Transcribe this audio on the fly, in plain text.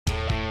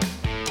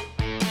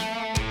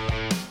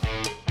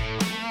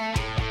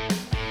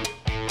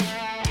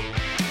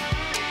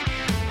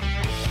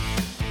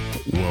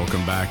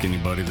Welcome back,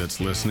 anybody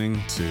that's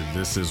listening to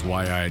This Is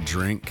Why I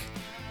Drink,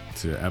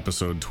 to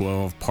episode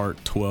 12,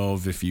 part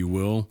 12, if you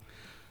will,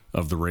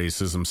 of the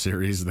racism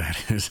series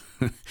that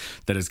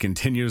is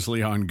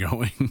continuously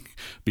ongoing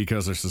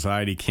because our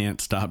society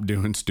can't stop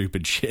doing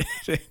stupid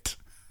shit.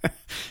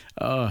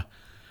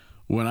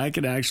 When I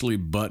could actually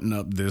button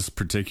up this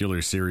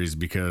particular series,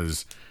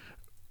 because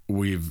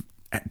we've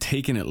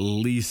taken at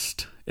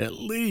least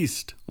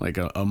like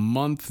a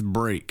month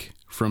break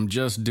from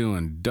just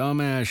doing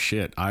dumbass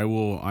shit, I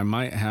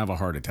might have a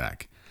heart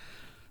attack.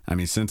 I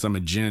mean, since I'm a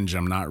ginge,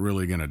 I'm not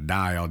really going to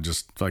die. I'll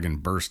just fucking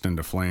burst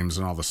into flames,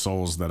 and all the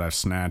souls that I've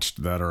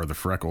snatched that are the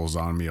freckles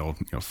on me will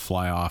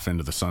fly off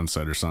into the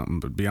sunset or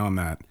something. But beyond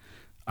that,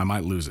 I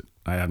might lose it.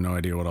 I have no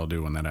idea what I'll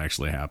do when that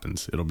actually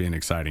happens. It'll be an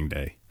exciting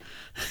day.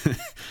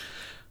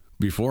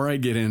 Before I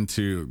get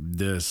into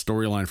the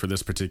storyline for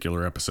this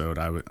particular episode,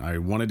 I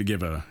wanted to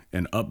give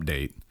an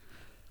update.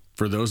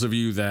 For those of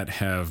you that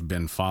have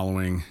been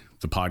following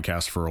the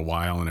podcast for a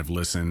while and have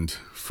listened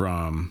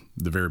from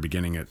the very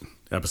beginning at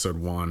episode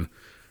 1,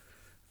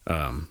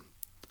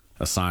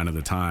 a sign of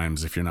the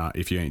times, if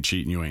you ain't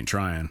cheating, you ain't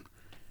trying.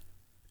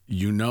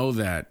 You know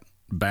that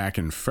back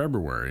in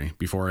February,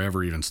 before I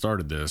ever even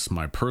started this,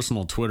 my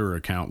personal Twitter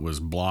account was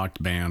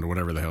blocked, banned,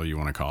 whatever the hell you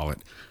want to call it.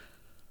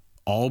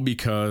 All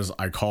because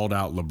I called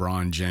out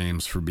LeBron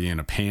James for being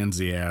a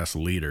pansy-ass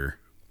leader.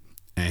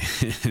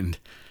 And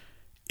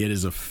it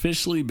has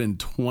officially been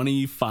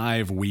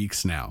 25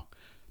 weeks now.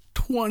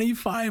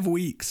 25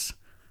 weeks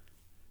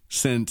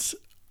since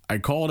I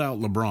called out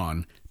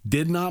LeBron.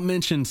 Did not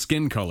mention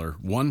skin color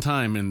one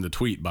time in the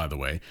tweet, by the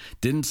way.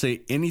 Didn't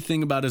say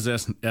anything about his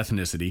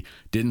ethnicity.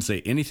 Didn't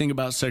say anything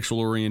about sexual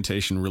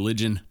orientation,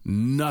 religion,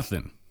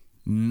 nothing.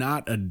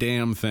 Not a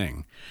damn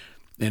thing.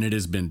 And it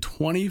has been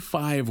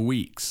 25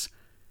 weeks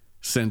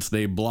since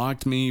they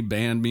blocked me,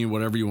 banned me,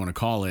 whatever you want to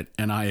call it,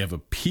 and I have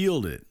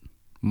appealed it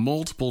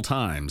multiple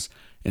times,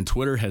 and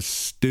Twitter has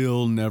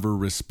still never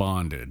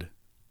responded.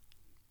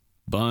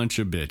 Bunch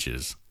of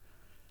bitches.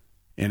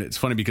 And it's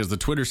funny because the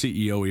Twitter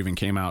CEO even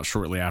came out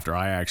shortly after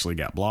I actually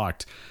got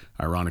blocked,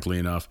 ironically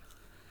enough,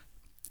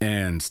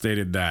 and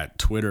stated that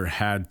Twitter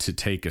had to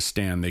take a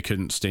stand. They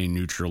couldn't stay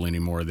neutral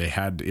anymore.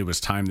 It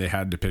was time they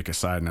had to pick a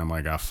side, and I'm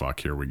like,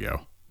 fuck, here we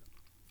go.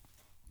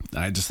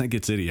 I just think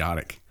it's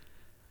idiotic.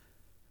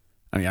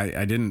 I mean,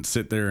 I didn't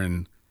sit there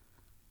and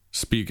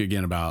speak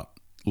again about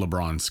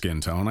LeBron's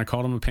skin tone. I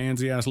called him a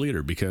pansy-ass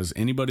leader because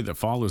anybody that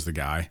follows the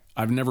guy,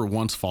 I've never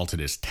once faulted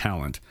his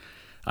talent.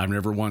 I've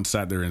never once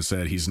sat there and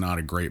said he's not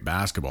a great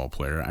basketball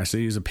player. I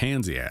say he's a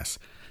pansy-ass.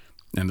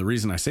 And the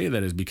reason I say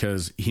that is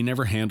because he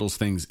never handles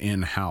things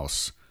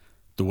in-house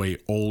the way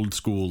old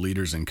school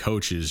leaders and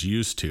coaches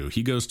used to.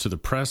 He goes to the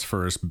press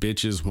first,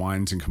 bitches,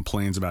 whines, and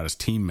complains about his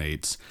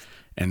teammates.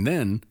 And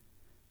then,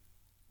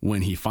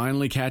 when he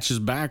finally catches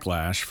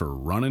backlash for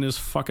running his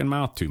fucking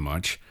mouth too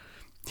much,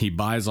 he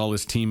buys all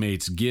his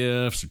teammates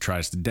gifts or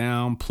tries to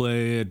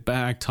downplay it,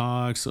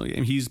 backtalk. So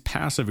he's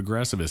passive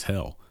aggressive as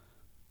hell.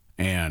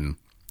 And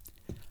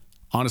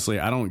honestly,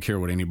 I don't care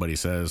what anybody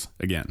says.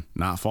 Again,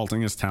 not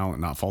faulting his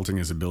talent, not faulting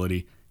his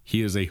ability.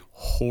 He is a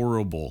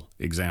horrible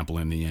example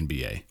in the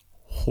NBA.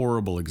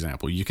 Horrible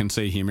example. You can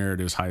say he married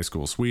his high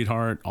school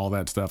sweetheart, all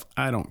that stuff.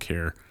 I don't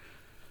care.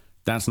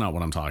 That's not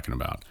what I'm talking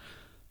about.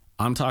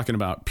 I'm talking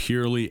about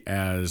purely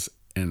as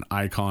an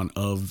icon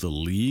of the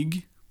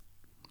league.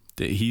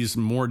 He's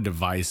more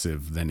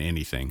divisive than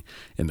anything.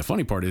 And the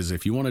funny part is,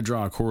 if you want to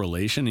draw a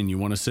correlation and you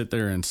want to sit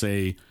there and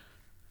say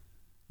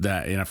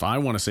that, and if I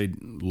want to say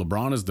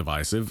LeBron is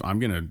divisive, I'm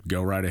going to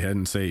go right ahead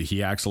and say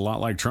he acts a lot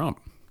like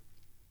Trump.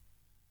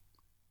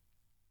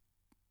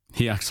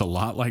 He acts a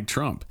lot like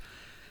Trump.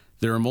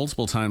 There are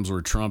multiple times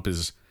where Trump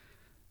is,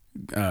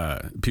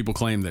 people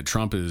claim that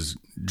Trump is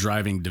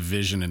driving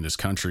division in this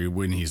country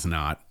when he's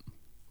not,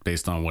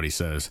 based on what he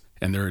says.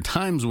 And there are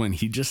times when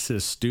he just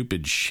says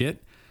stupid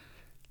shit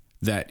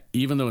that,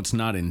 even though it's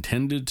not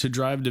intended to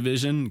drive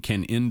division,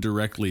 can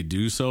indirectly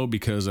do so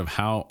because of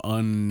how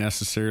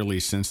unnecessarily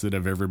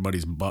sensitive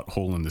everybody's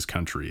butthole in this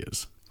country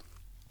is.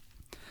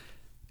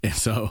 And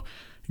so,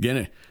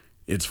 again,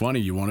 it's funny.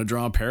 You want to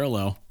draw a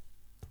parallel.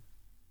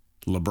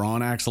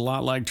 LeBron acts a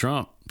lot like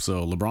Trump.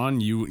 So,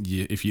 LeBron, you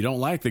if you don't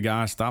like the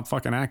guy, stop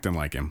fucking acting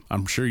like him.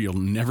 I'm sure you'll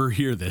never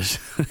hear this.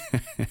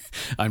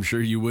 I'm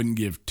sure you wouldn't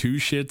give two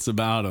shits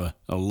about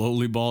a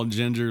lowly bald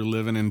ginger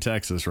living in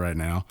Texas right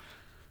now.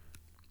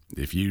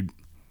 If you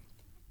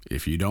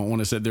don't want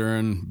to sit there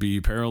and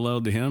be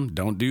paralleled to him,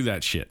 don't do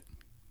that shit.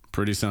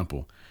 Pretty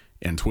simple.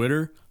 And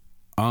Twitter,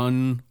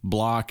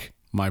 unblock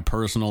my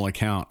personal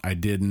account. I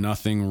did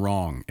nothing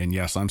wrong. And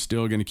yes, I'm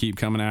still going to keep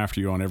coming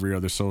after you on every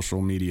other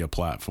social media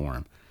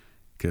platform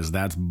because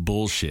that's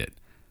bullshit.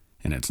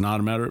 And it's not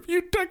a matter of,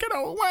 you took it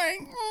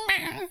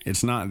away.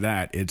 It's not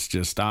that. It's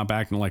just stop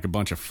acting like a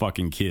bunch of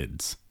fucking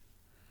kids.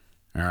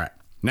 All right.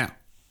 Now,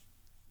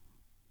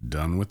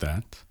 done with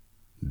that.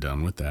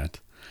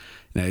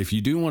 Now, if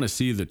you do want to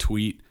see the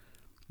tweet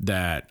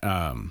that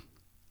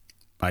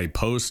I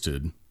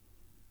posted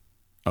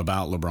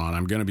about LeBron,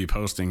 I'm going to be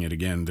posting it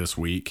again this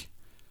week.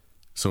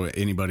 So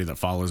anybody that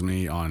follows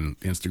me on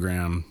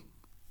Instagram,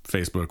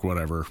 Facebook,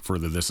 whatever, for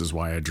the This Is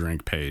Why I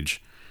Drink page,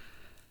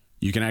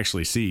 you can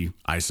actually see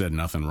I said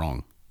nothing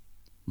wrong.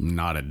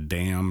 Not a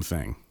damn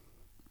thing.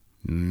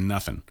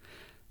 Nothing.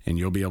 And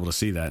you'll be able to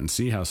see that and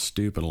see how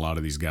stupid a lot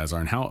of these guys are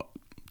and how,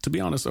 to be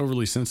honest,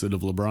 overly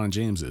sensitive LeBron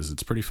James is.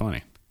 It's pretty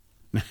funny.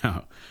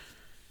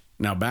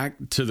 Now back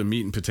to the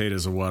meat and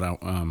potatoes of what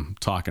I'm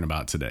talking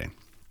about today.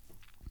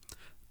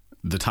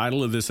 The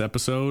title of this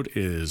episode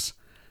is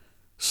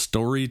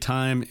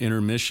Storytime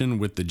Intermission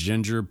with the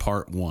Ginger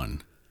Part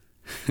 1.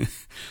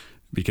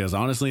 Because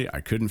honestly, I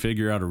couldn't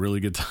figure out a really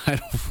good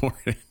title for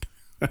it.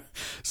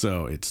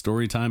 So it's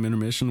Storytime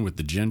Intermission with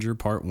the Ginger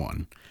Part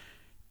 1.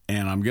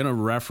 And I'm going to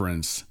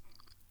reference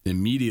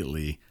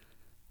immediately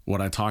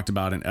what I talked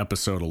about in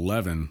episode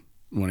 11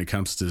 when it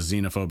comes to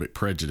xenophobic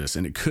prejudice.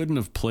 And it couldn't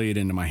have played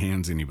into my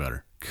hands any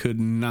better. Could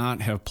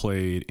not have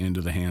played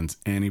into the hands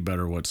any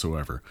better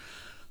whatsoever.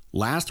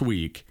 Last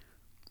week,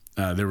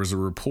 there was a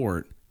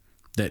report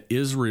that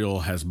Israel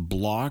has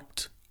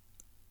blocked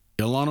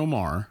Ilhan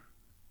Omar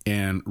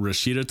and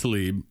Rashida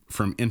Tlaib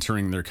from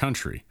entering their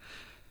country.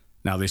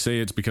 Now, they say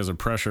it's because of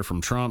pressure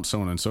from Trump,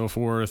 so on and so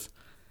forth.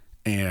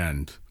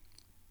 And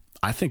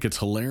I think it's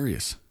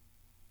hilarious.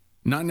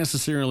 Not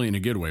necessarily in a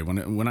good way.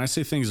 When I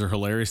say things are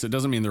hilarious, it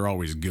doesn't mean they're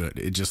always good.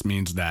 It just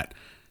means that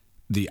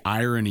the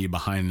irony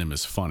behind them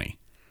is funny.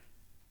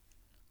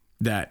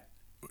 That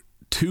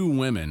two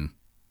women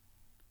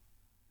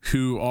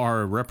who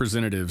are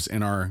representatives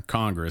in our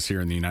Congress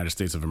here in the United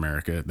States of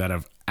America that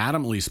have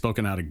adamantly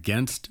spoken out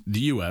against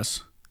the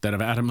U.S., that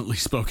have adamantly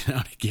spoken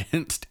out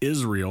against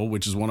Israel,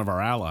 which is one of our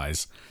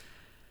allies.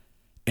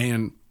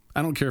 And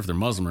I don't care if they're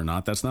Muslim or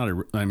not. That's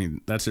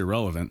that's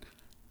irrelevant.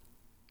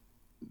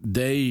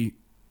 They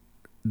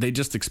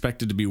just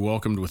expected to be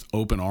welcomed with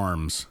open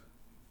arms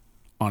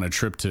on a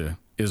trip to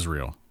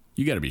Israel.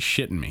 You got to be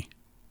shitting me.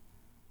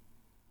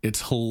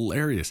 It's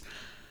hilarious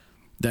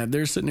that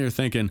they're sitting there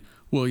thinking,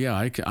 well,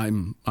 yeah,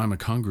 I'm a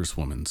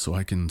congresswoman, so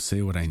I can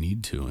say what I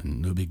need to,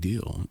 and no big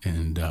deal.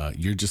 And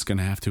you're just going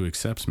to have to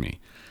accept me.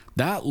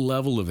 That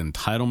level of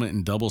entitlement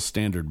and double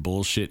standard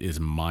bullshit is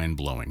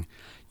mind-blowing.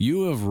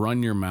 You have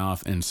run your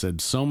mouth and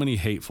said so many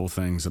hateful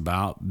things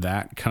about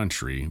that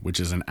country, which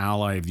is an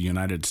ally of the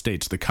United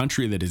States, the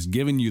country that has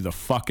given you the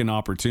fucking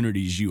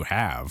opportunities you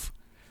have.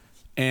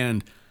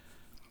 And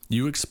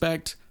you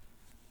expect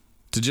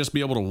to just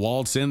be able to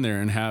waltz in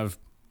there and have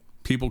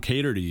people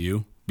cater to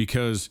you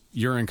because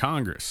you're in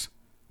Congress.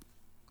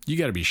 You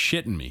got to be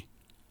shitting me.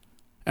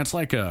 That's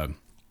like a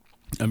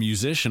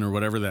musician or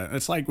whatever that.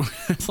 It's like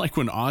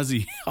when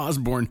Ozzy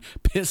Osbourne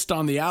pissed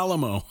on the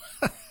Alamo.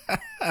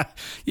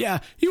 Yeah,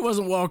 he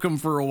wasn't welcome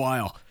for a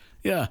while.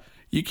 Yeah,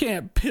 you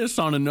can't piss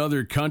on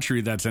another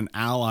country that's an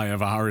ally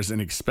of ours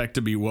and expect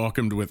to be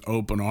welcomed with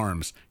open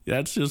arms.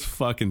 That's just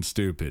fucking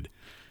stupid.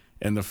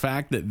 And the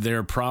fact that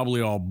they're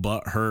probably all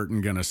butthurt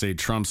and going to say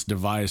Trump's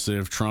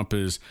divisive, Trump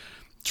is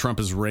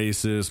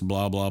racist,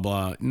 blah, blah,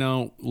 blah.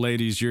 No,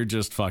 ladies, you're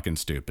just fucking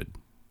stupid.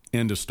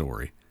 End of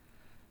story.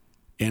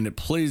 And it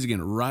plays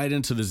again right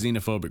into the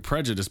xenophobic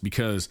prejudice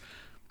because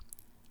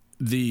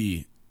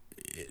these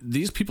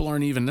people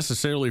aren't even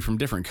necessarily from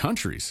different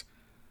countries.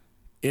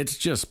 It's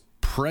just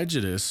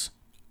prejudice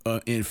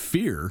and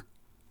fear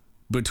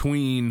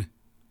between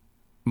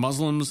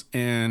Muslims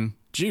and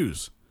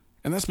Jews.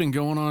 And that's been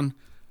going on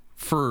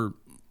for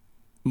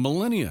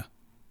millennia.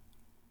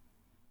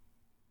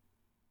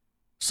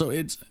 So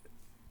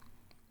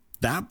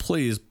that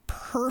plays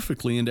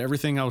perfectly into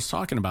everything I was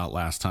talking about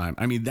last time.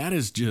 I mean, that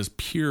is just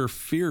pure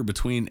fear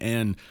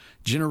and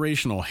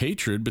generational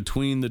hatred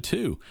between the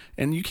two.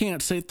 And you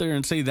can't sit there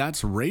and say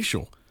that's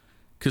racial,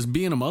 because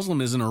being a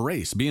Muslim isn't a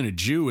race. Being a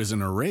Jew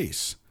isn't a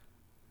race.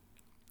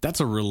 That's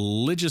a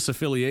religious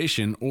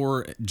affiliation,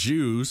 or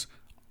Jews,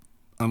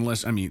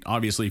 unless,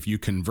 obviously if you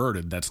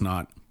converted, that's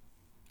not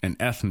an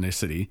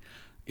ethnicity.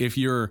 If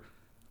you're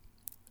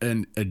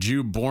a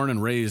Jew born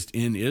and raised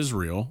in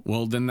Israel,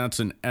 well, then that's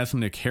an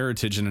ethnic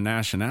heritage and a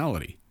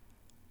nationality.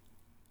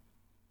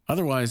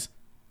 Otherwise,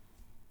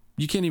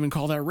 you can't even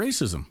call that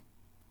racism.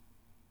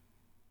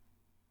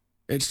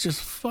 It's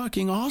just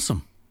fucking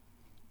awesome.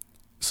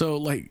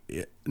 So,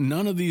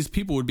 none of these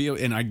people would be,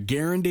 and I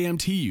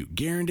guarantee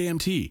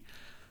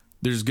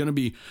there's going to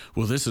be,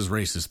 well, this is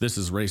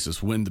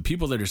racist. When the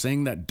people that are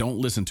saying that, don't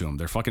listen to them.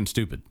 They're fucking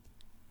stupid.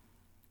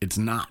 It's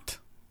not.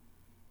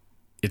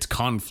 It's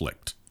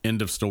conflict.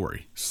 End of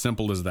story.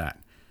 Simple as that.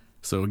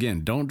 So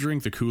again, don't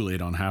drink the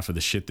Kool-Aid on half of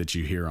the shit that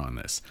you hear on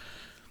this.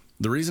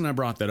 The reason I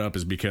brought that up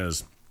is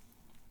because,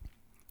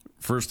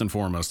 first and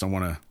foremost, I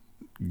want to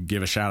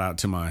give a shout out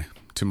to my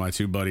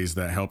two buddies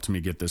that helped me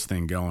get this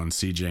thing going,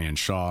 CJ and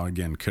Shaw.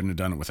 Again, couldn't have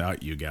done it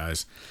without you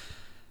guys.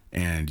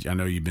 And I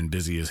know you've been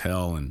busy as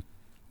hell, and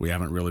we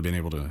haven't been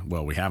able to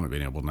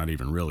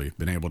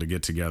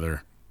get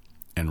together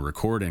and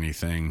record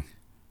anything.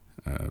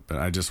 But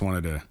I just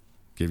wanted to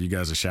give you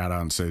guys a shout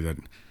out and say that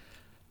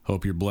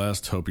hope you're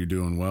blessed, hope you're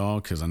doing well,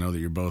 because I know that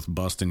you're both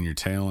busting your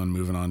tail and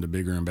moving on to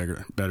bigger and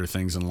better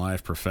things in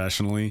life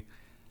professionally.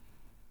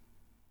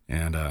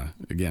 And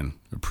again,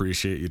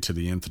 appreciate you to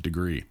the nth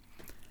degree.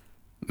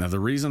 Now, the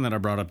reason that I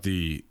brought up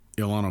the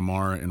Ilhan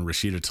Omar and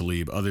Rashida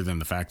Tlaib, other than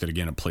the fact that,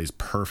 again, it plays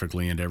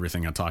perfectly into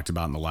everything I talked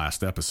about in the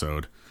last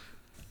episode,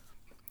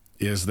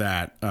 is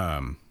that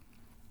I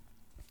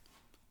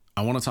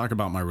want to talk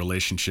about my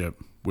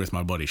relationship with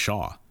my buddy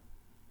Shaw.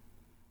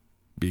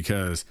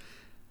 Because,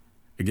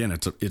 again,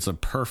 it's a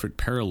perfect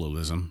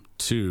parallelism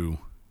to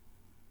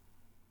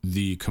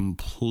the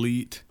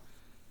complete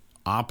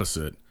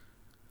opposite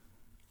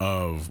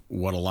of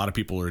what a lot of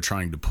people are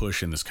trying to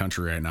push in this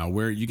country right now,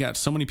 where you got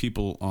so many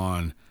people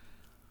on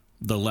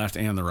the left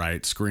and the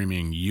right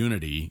screaming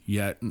unity,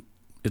 yet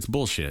it's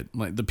bullshit.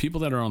 Like, the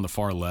people that are on the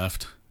far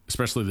left,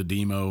 especially the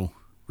Demo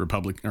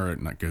Republic, or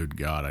not, good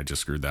God, I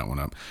just screwed that one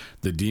up.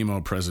 The Demo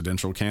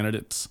presidential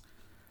candidates,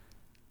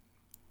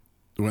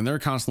 when they're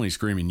constantly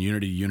screaming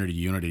unity, unity,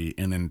 unity,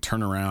 and then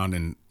turn around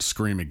and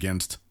scream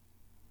against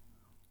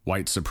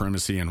white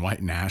supremacy and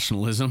white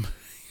nationalism,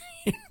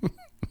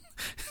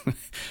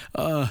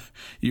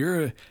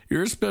 you're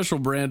a special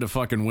brand of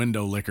fucking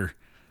window liquor.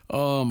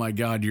 Oh my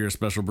God, you're a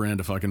special brand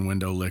of fucking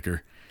window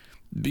liquor.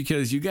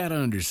 Because you got to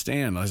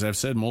understand, as I've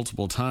said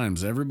multiple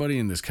times, everybody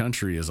in this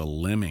country is a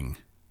lemming.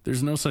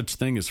 There's no such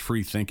thing as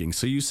free thinking.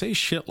 So you say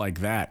shit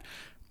like that,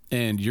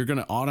 and you're going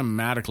to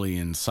automatically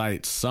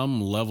incite some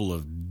level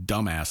of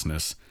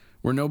dumbassness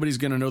where nobody's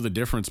going to know the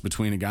difference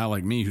between a guy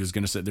like me who's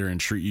going to sit there and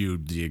treat you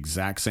the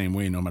exact same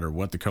way no matter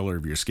what the color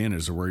of your skin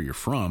is or where you're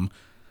from,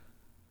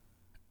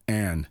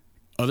 and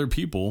other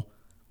people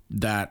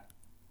that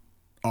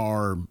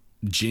are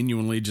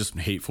genuinely just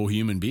hateful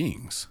human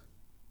beings.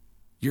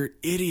 You're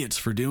idiots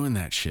for doing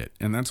that shit.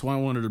 And that's why I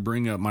wanted to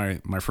bring up my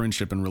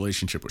friendship and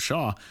relationship with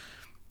Shaw,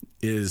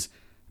 is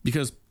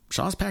because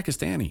Shaw's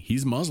Pakistani.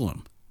 He's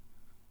Muslim.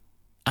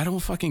 I don't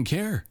fucking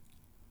care.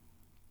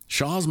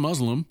 Shaw's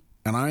Muslim,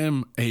 and I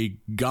am a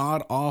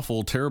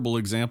god-awful, terrible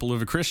example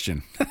of a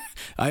Christian.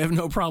 I have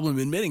no problem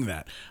admitting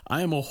that.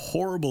 I am a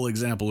horrible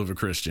example of a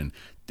Christian.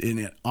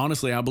 And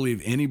honestly, I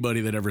believe anybody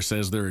that ever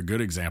says they're a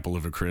good example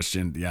of a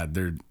Christian,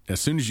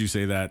 as soon as you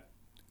say that,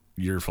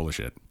 you're full of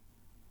shit.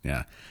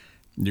 Yeah.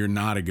 You're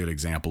not a good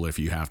example if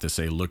you have to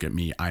say, look at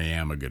me, I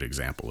am a good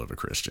example of a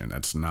Christian.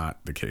 That's not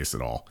the case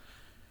at all.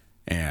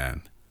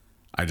 And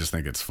I just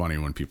think it's funny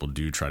when people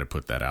do try to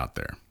put that out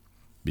there,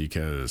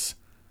 because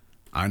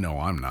I know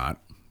I'm not.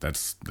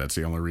 That's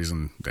the only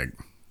reason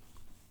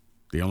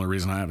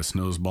I have a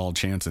snowball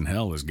chance in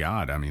hell is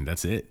God. I mean,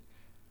 that's it.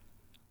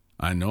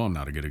 I know I'm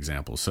not a good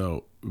example.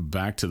 So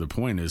back to the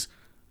point is,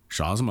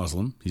 Shah's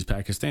Muslim. He's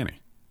Pakistani.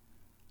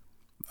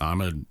 I'm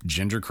a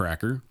ginger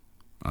cracker.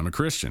 I'm a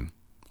Christian,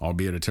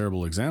 albeit a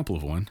terrible example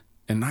of one.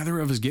 And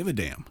neither of us give a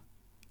damn.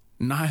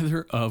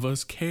 Neither of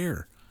us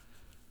care.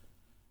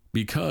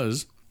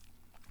 Because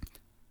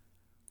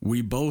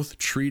we both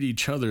treat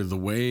each other the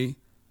way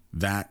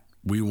that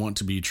we want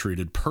to be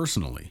treated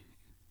personally.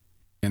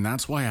 And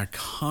that's why I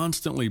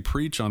constantly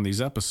preach on these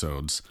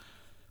episodes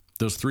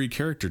those 3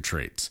 character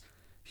traits.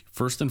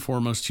 First and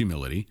foremost,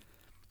 humility.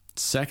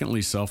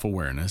 Secondly,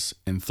 self-awareness.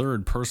 And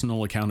third,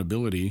 personal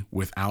accountability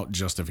without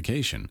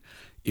justification.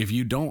 If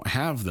you don't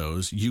have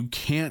those, you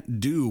can't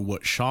do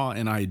what Shaw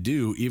and I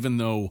do, even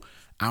though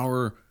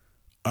our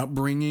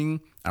upbringing,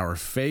 our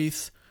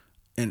faith,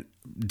 and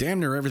damn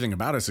near everything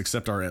about us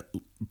except our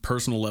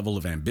personal level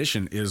of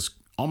ambition is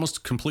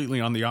almost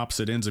completely on the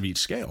opposite ends of the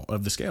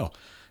scale.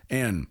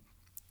 And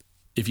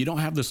if you don't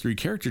have those 3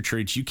 character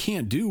traits, you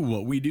can't do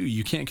what we do.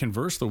 You can't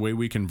converse the way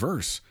we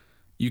converse.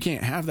 You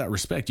can't have that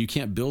respect. You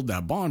can't build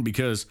that bond,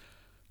 because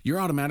you're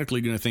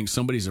automatically going to think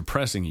somebody's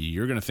oppressing you.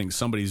 You're going to think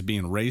somebody's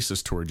being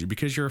racist towards you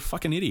because you're a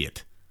fucking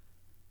idiot.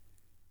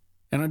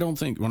 And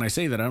when I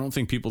say that, I don't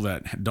think people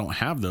that don't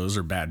have those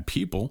are bad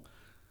people.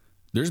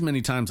 There's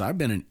many times I've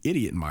been an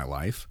idiot in my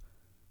life,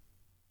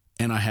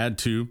 and I had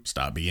to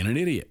stop being an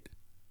idiot.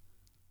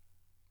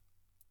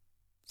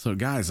 So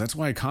guys, that's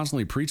why I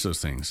constantly preach those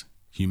things.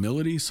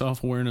 Humility,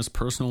 self-awareness,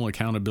 personal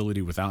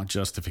accountability without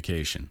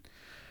justification.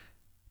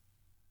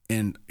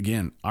 And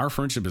again, our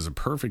friendship is a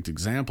perfect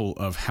example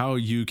of how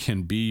you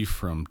can be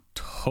from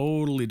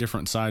totally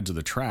different sides of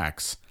the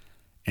tracks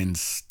and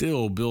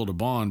still build a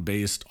bond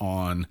based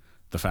on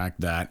the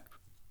fact that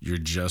you're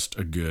just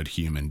a good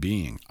human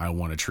being. I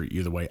want to treat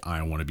you the way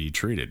I want to be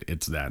treated.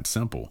 It's that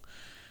simple.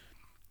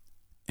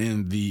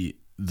 And the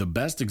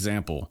best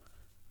example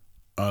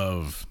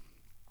of,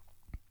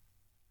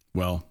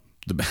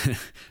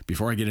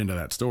 before I get into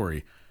that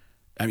story,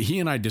 I mean, he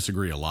and I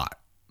disagree a lot.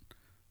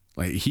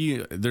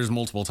 There's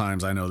multiple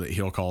times I know that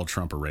he'll call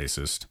Trump a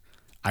racist.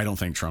 I don't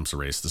think Trump's a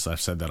racist.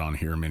 I've said that on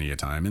here many a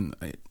time, and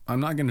I'm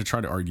not going to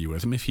try to argue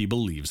with him if he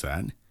believes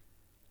that.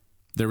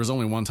 There was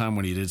only one time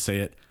when he did say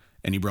it,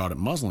 and he brought up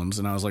Muslims,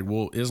 and I was like,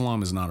 well,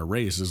 Islam is not a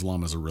race.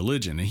 Islam is a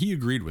religion, and he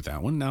agreed with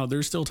that one. Now,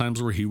 there's still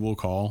times where he will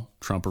call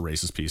Trump a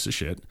racist piece of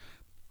shit.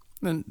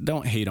 Then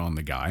don't hate on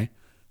the guy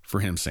for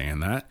him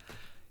saying that.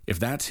 If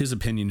that's his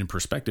opinion and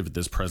perspective at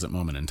this present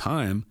moment in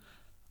time,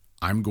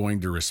 I'm going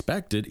to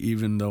respect it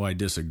even though I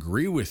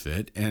disagree with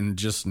it and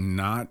just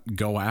not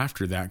go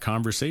after that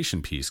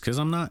conversation piece, because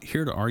I'm not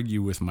here to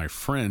argue with my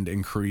friend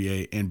and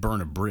create and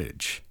burn a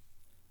bridge.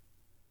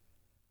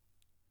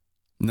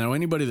 Now,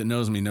 anybody that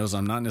knows me knows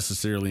I'm not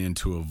necessarily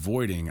into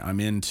avoiding. I'm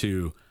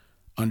into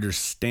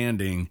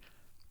understanding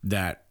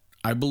that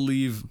I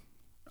believe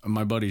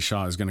my buddy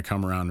Shaw is going to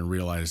come around and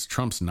realize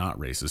Trump's not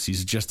racist.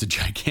 He's just a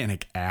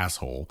gigantic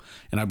asshole.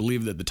 And I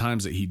believe that the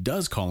times that he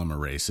does call him a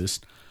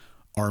racist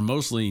are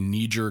mostly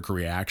knee-jerk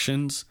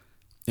reactions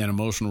and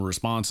emotional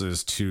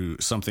responses to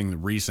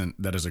something recent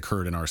that has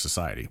occurred in our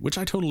society, which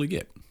I totally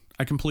get.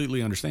 I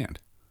completely understand.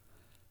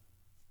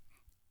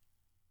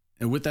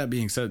 And with that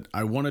being said,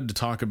 I wanted to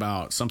talk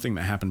about something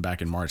that happened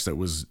back in March that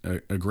was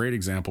a great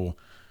example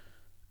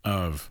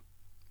of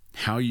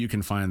how you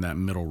can find that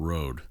middle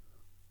road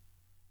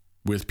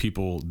with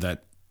people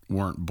that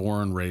weren't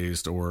born,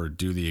 raised, or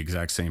do the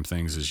exact same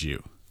things as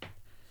you.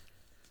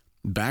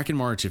 Back in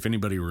March, if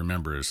anybody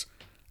remembers,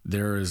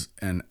 there is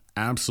an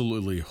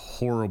absolutely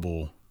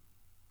horrible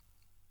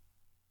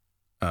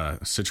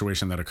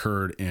situation that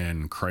occurred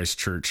in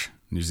Christchurch,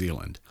 New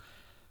Zealand.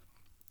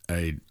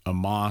 A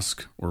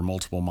mosque or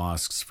multiple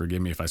mosques, forgive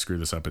me if I screw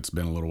this up, it's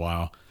been a little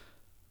while.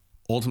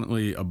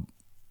 Ultimately,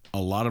 a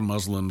lot of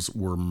Muslims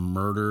were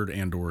murdered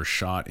and or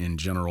shot in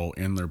general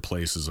in their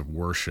places of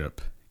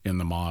worship in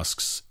the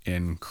mosques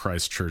in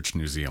Christchurch,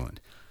 New Zealand.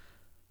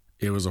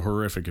 It was a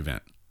horrific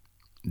event.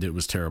 It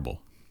was terrible.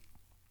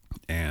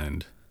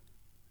 And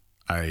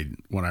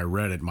when I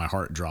read it, my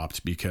heart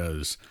dropped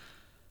because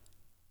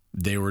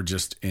they were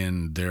just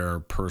in their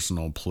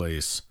personal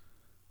place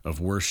of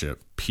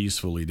worship,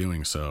 peacefully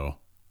doing so,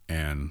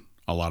 and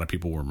a lot of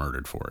people were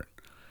murdered for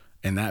it.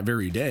 And that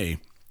very day,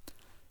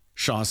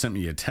 Shaw sent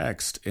me a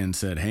text and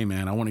said, "Hey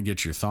man, I want to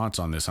get your thoughts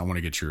on this. I want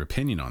to get your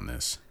opinion on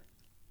this."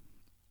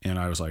 And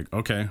I was like,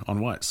 "Okay,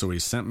 on what?" So he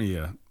sent me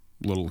a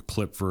little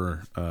clip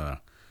for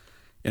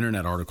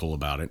internet article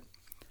about it.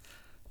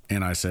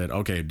 And I said,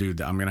 "Okay,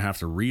 dude, I'm going to have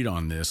to read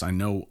on this. I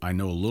know a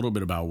little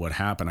bit about what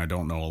happened. I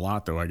don't know a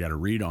lot, though. I got to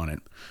read on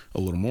it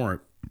a little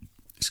more."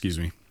 Excuse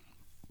me.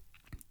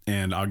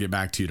 And I'll get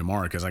back to you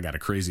tomorrow because I got a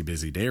crazy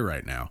busy day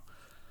right now.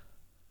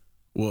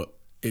 Well,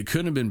 it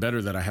couldn't have been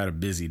better that I had a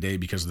busy day,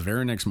 because the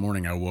very next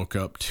morning I woke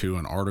up to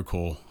an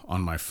article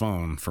on my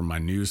phone from my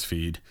news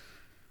feed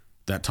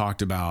that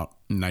talked about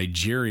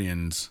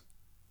Nigerians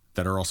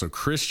that are also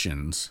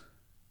Christians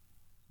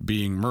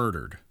being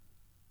murdered.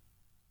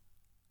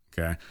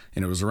 Okay.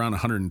 And it was around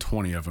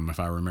 120 of them, if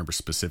I remember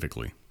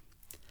specifically.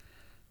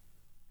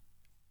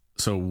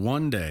 So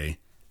one day,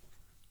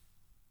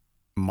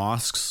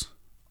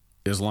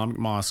 Islamic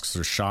mosques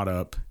are shot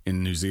up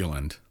in New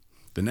Zealand.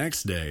 The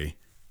next day,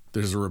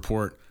 there's a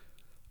report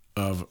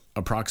of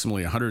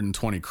approximately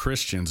 120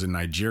 Christians in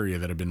Nigeria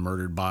that have been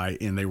murdered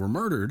and they were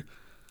murdered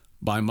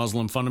by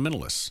Muslim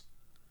fundamentalists.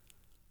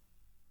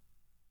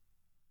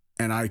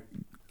 And I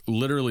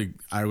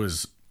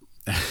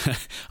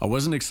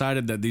wasn't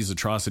excited that these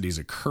atrocities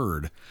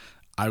occurred.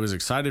 I was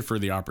excited for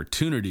the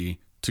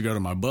opportunity to go to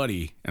my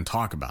buddy and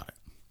talk about it.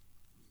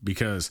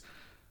 Because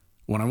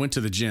when I went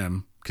to the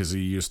gym, because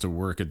he used to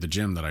work at the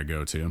gym that I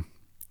go to,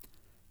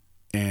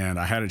 and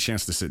I had a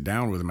chance to sit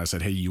down with him, I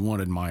said, "Hey, you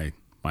wanted my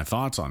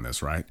thoughts on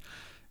this, right?"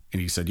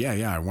 And he said,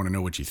 yeah, I want to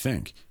know what you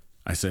think.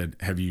 I said,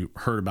 "Have you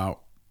heard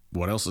about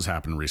what else has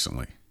happened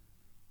recently?"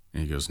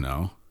 And he goes,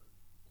 "No."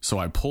 So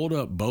I pulled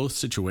up both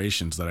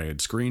situations that I had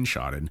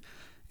screenshotted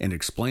and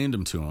explained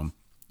them to him,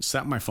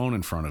 sat my phone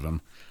in front of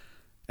him,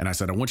 and I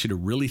said, "I want you to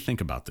really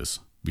think about this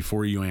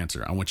before you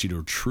answer. I want you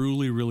to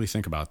truly, really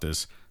think about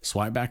this.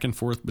 Swipe back and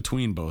forth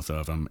between both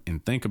of them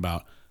and think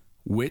about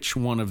which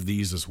one of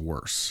these is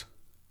worse."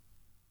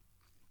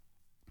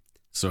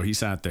 So he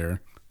sat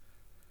there,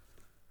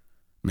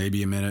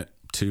 maybe a minute,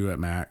 2 at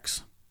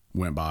max,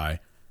 went by,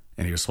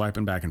 and he was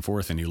swiping back and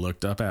forth, and he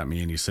looked up at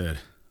me and he said,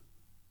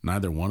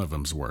 "Neither one of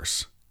them's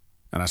worse."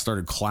 And I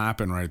started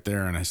clapping right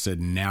there, and I said,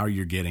 "Now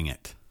you're getting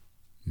it.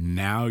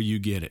 Now you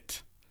get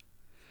it.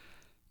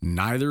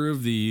 Neither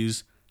of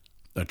these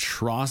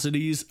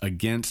atrocities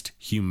against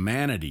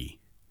humanity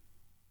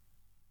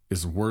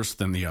is worse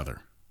than the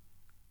other.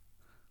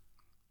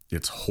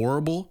 It's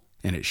horrible,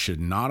 and it should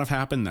not have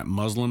happened that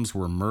Muslims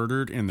were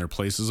murdered in their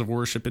places of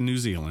worship in New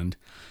Zealand.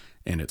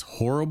 And it's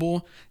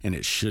horrible, and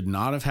it should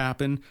not have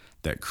happened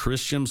that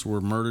Christians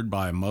were murdered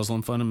by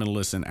Muslim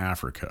fundamentalists in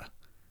Africa.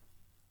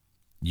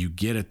 You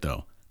get it,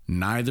 though.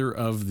 Neither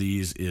of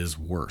these is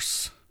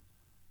worse."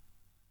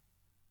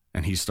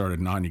 And he started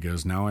nodding. He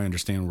goes, "Now I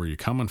understand where you're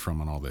coming from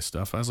on all this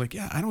stuff." I was like,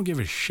 "Yeah, I don't give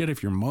a shit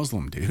if you're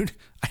Muslim, dude.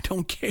 I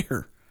don't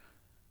care.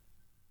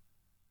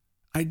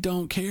 I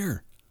don't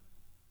care.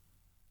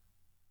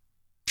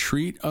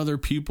 Treat other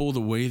people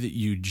the way that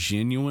you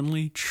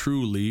genuinely,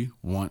 truly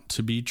want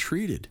to be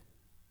treated.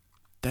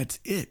 That's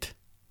it.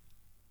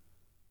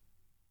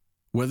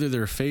 Whether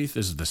their faith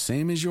is the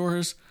same as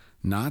yours,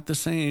 not the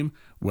same,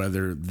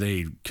 whether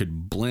they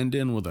could blend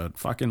in with a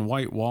fucking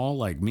white wall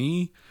like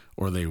me,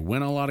 or they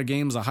win a lot of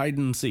games of hide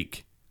and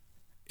seek.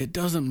 It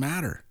doesn't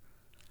matter.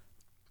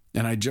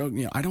 And I joke,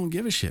 I don't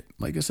give a shit.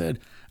 Like I said,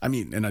 I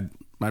mean, and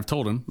I've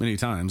told him many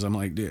times, I'm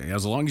like,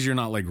 as long as you're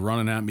not like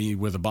running at me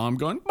with a bomb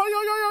going,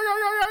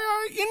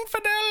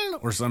 infidel,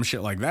 or some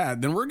shit like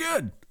that, then we're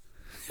good.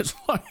 As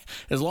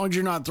long as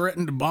you're not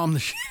threatening to bomb the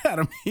shit out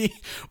of me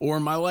or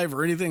my life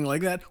or anything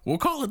like that, we'll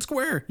call it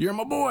square. You're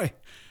my boy.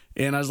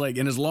 And I was like,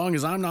 and as long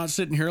as I'm not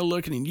sitting here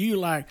looking at you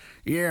like,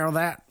 yeah,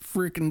 that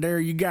freaking there,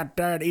 you got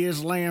that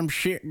Islam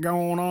shit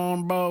going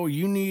on, bo.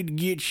 You need to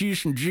get you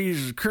some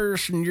Jesus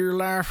curse in your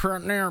life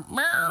right now.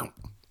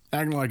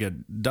 Acting like a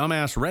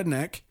dumbass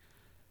redneck.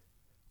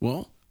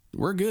 Well,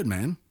 we're good,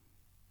 man.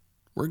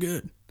 We're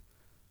good.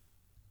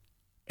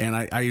 And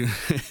I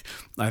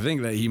I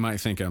think that he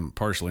might think I'm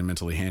partially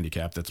mentally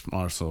handicapped. That's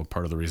also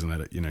part of the reason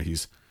that,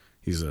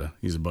 he's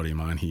a buddy of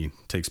mine. He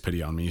takes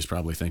pity on me. He's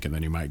probably thinking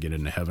that he might get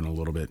into heaven a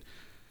little bit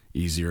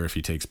easier if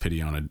he takes pity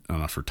on a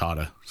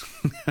frittata.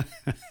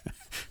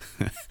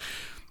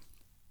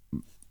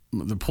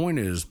 The point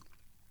is,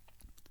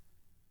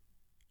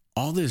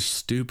 all this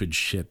stupid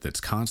shit that's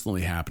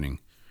constantly happening,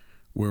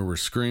 where we're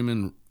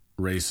screaming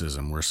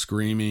racism, we're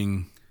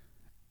screaming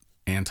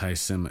I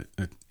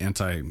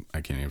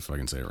can't even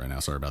fucking say it right now.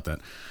 Sorry about that.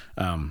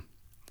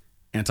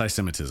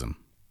 Anti-Semitism,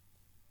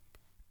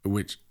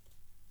 which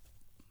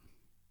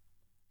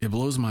it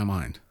blows my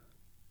mind.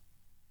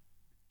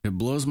 It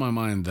blows my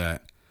mind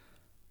that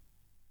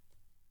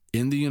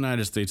in the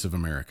United States of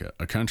America,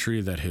 a country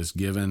that has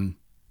given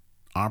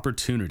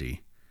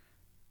opportunity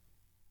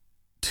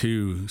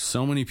to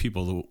so many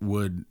people that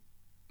would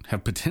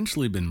have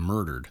potentially been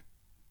murdered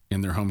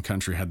in their home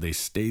country had they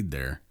stayed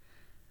there,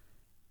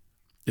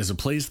 is a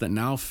place that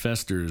now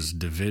festers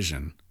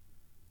division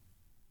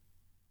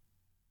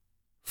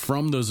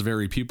from those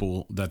very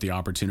people that the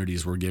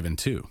opportunities were given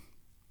to.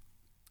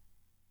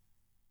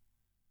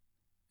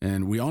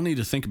 And we all need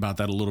to think about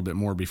that a little bit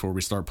more before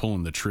we start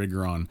pulling the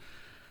trigger on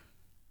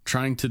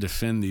trying to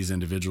defend these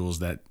individuals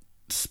that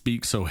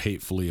speak so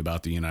hatefully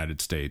about the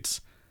United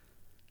States,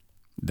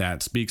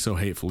 that speak so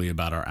hatefully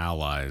about our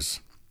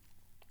allies,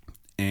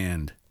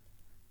 and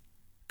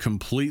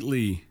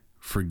completely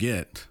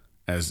forget,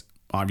 as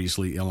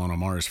obviously Ilhan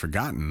Omar has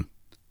forgotten,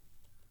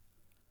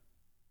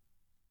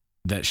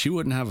 that she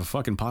wouldn't have a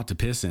fucking pot to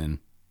piss in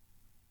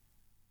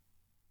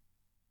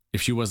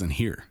if she wasn't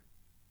here.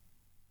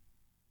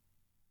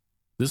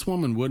 This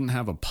woman wouldn't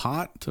have a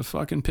pot to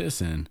fucking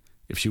piss in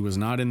if she was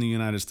not in the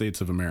United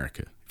States of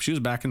America. If she was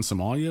back in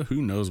Somalia,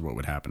 who knows what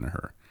would happen to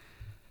her.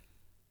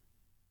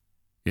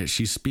 Yet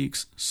she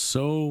speaks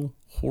so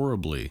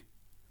horribly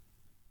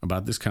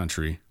about this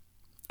country,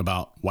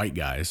 about white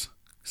guys.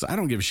 Because I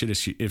don't give a shit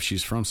if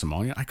she's from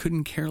Somalia. I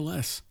couldn't care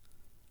less.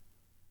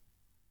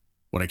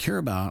 What I care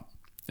about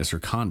is her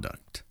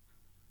conduct.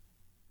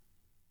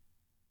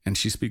 And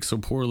she speaks so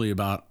poorly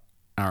about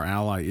our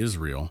ally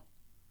Israel.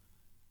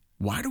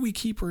 Why do we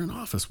keep her in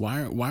office?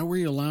 Why were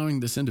we allowing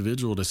this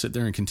individual to sit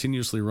there and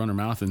continuously run her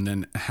mouth and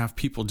then have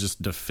people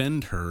just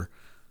defend her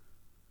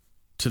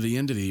to the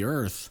end of the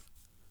earth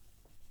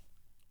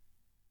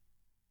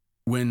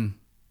when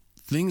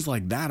things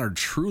like that are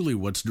truly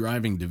what's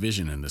driving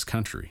division in this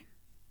country?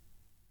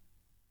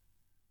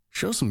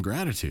 Show some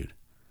gratitude.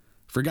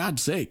 For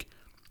God's sake,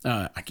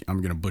 I'm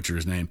going to butcher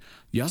his name.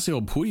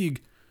 Yasiel Puig,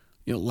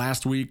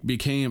 last week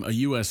became a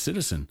U.S.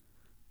 citizen.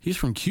 He's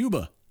from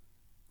Cuba.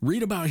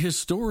 Read about his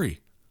story.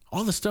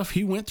 All the stuff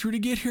he went through to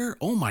get here.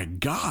 Oh my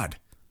God.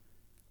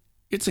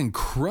 It's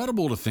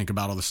incredible to think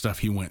about all the stuff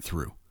he went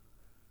through.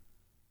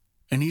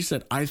 And he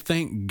said, I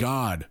thank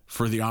God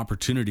for the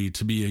opportunity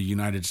to be a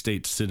United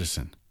States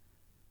citizen.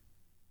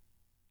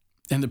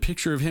 And the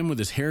picture of him with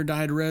his hair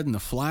dyed red and the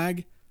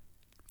flag,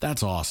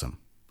 that's awesome.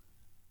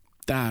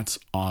 That's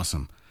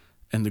awesome.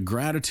 And the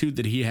gratitude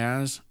that he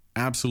has,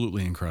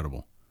 absolutely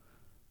incredible.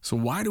 So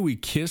why do we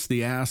kiss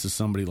the ass of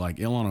somebody like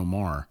Ilhan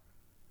Omar,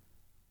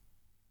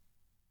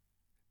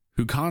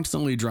 who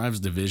constantly drives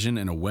division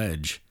and a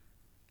wedge,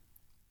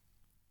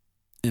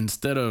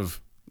 instead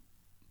of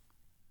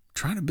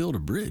trying to build a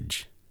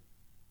bridge?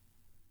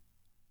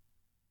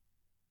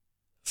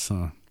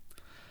 So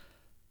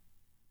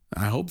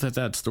I hope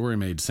that story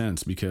made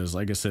sense, because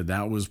like I said,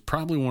 that was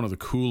probably one of the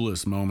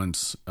coolest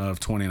moments of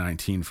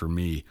 2019 for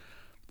me,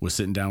 was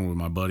sitting down with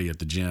my buddy at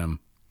the gym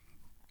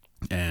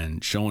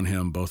and showing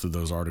him both of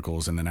those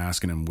articles and then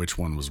asking him which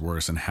one was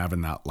worse, and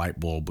having that light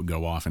bulb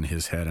go off in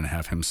his head and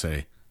have him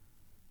say,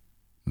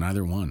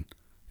 neither one.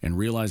 And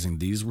realizing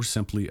these were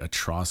simply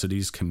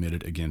atrocities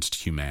committed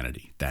against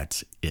humanity.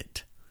 That's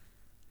it.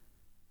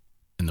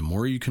 And the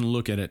more you can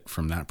look at it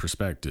from that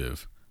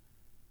perspective,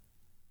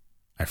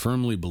 I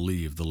firmly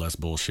believe the less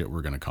bullshit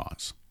we're going to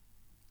cause.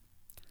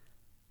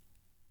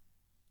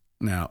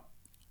 Now,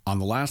 on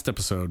the last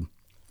episode,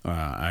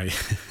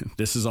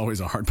 this is always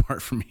a hard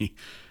part for me,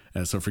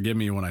 so forgive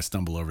me when I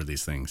stumble over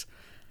these things.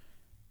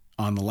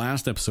 On the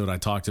last episode, I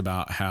talked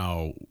about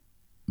how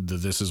the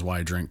This Is Why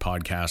I Drink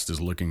podcast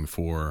is looking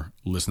for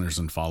listeners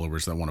and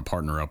followers that want to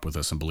partner up with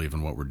us and believe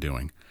in what we're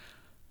doing.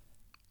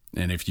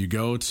 And if you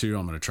go to,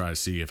 I'm going to try to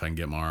see if I can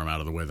get my arm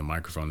out of the way of the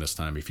microphone this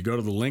time. If you go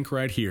to the link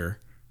right here,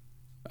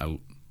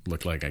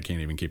 look like I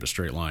can't even keep a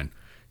straight line.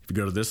 If you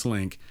go to this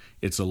link,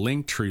 it's a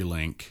Linktree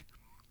link.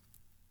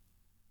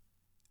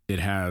 It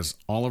has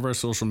all of our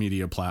social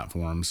media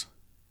platforms,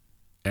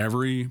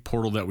 every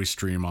portal that we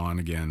stream on,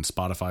 again,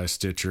 Spotify,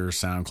 Stitcher,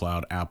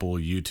 SoundCloud, Apple,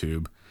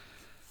 YouTube,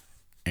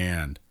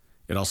 and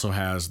it also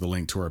has the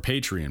link to our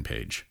Patreon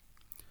page.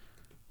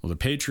 Well, the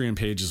Patreon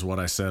page is what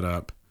I set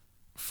up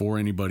for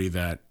anybody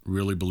that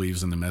really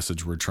believes in the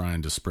message we're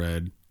trying to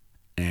spread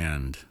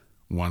and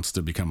wants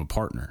to become a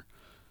partner.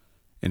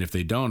 And if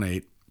they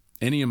donate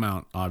any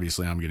amount,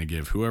 obviously I'm going to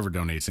give whoever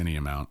donates any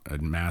amount a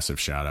massive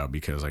shout out,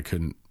 because I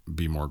couldn't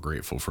be more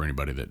grateful for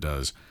anybody that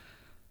does.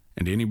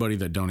 And anybody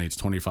that donates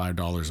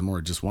 $25 or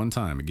more just one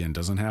time, again,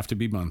 doesn't have to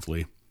be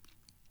monthly,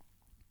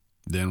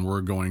 then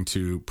we're going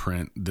to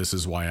print This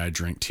Is Why I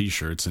Drink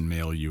t-shirts and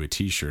mail you a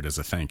t-shirt as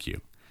a thank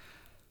you.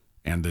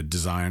 And the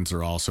designs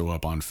are also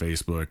up on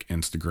Facebook,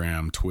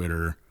 Instagram,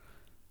 Twitter,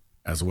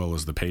 as well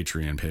as the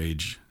Patreon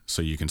page,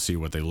 so you can see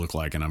what they look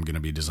like, and I'm going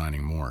to be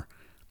designing more.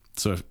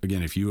 So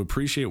if you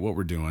appreciate what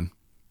we're doing,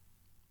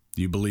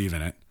 you believe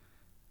in it,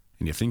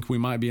 and you think we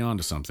might be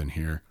onto something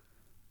here,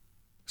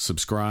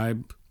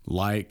 subscribe,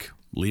 like,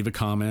 leave a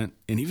comment,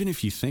 and even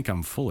if you think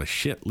I'm full of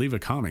shit, leave a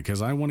comment,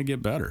 because I want to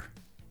get better.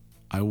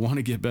 I want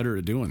to get better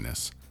at doing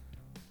this.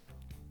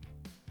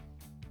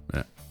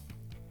 But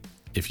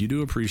if you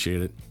do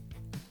appreciate it,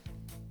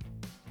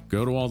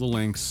 go to all the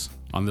links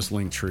on this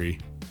link tree.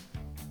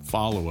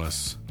 Follow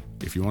us.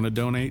 If you want to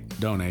donate,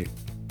 donate.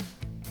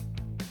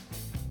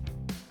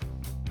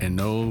 And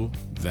know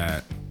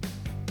that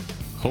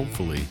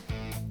hopefully,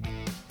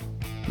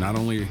 not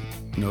only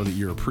know that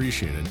you're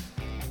appreciated,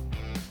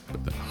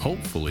 but that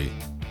hopefully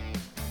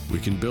we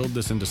can build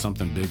this into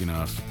something big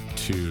enough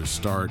to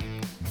start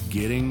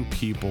getting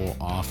people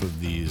off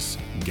of these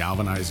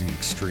galvanizing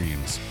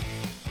extremes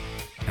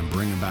and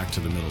bring them back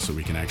to the middle so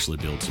we can actually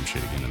build some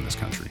shit again in this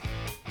country.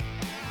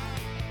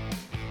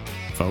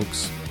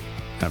 Folks,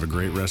 have a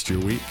great rest of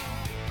your week.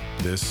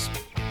 This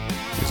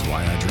is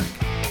Why I Drink.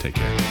 Take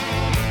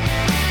care.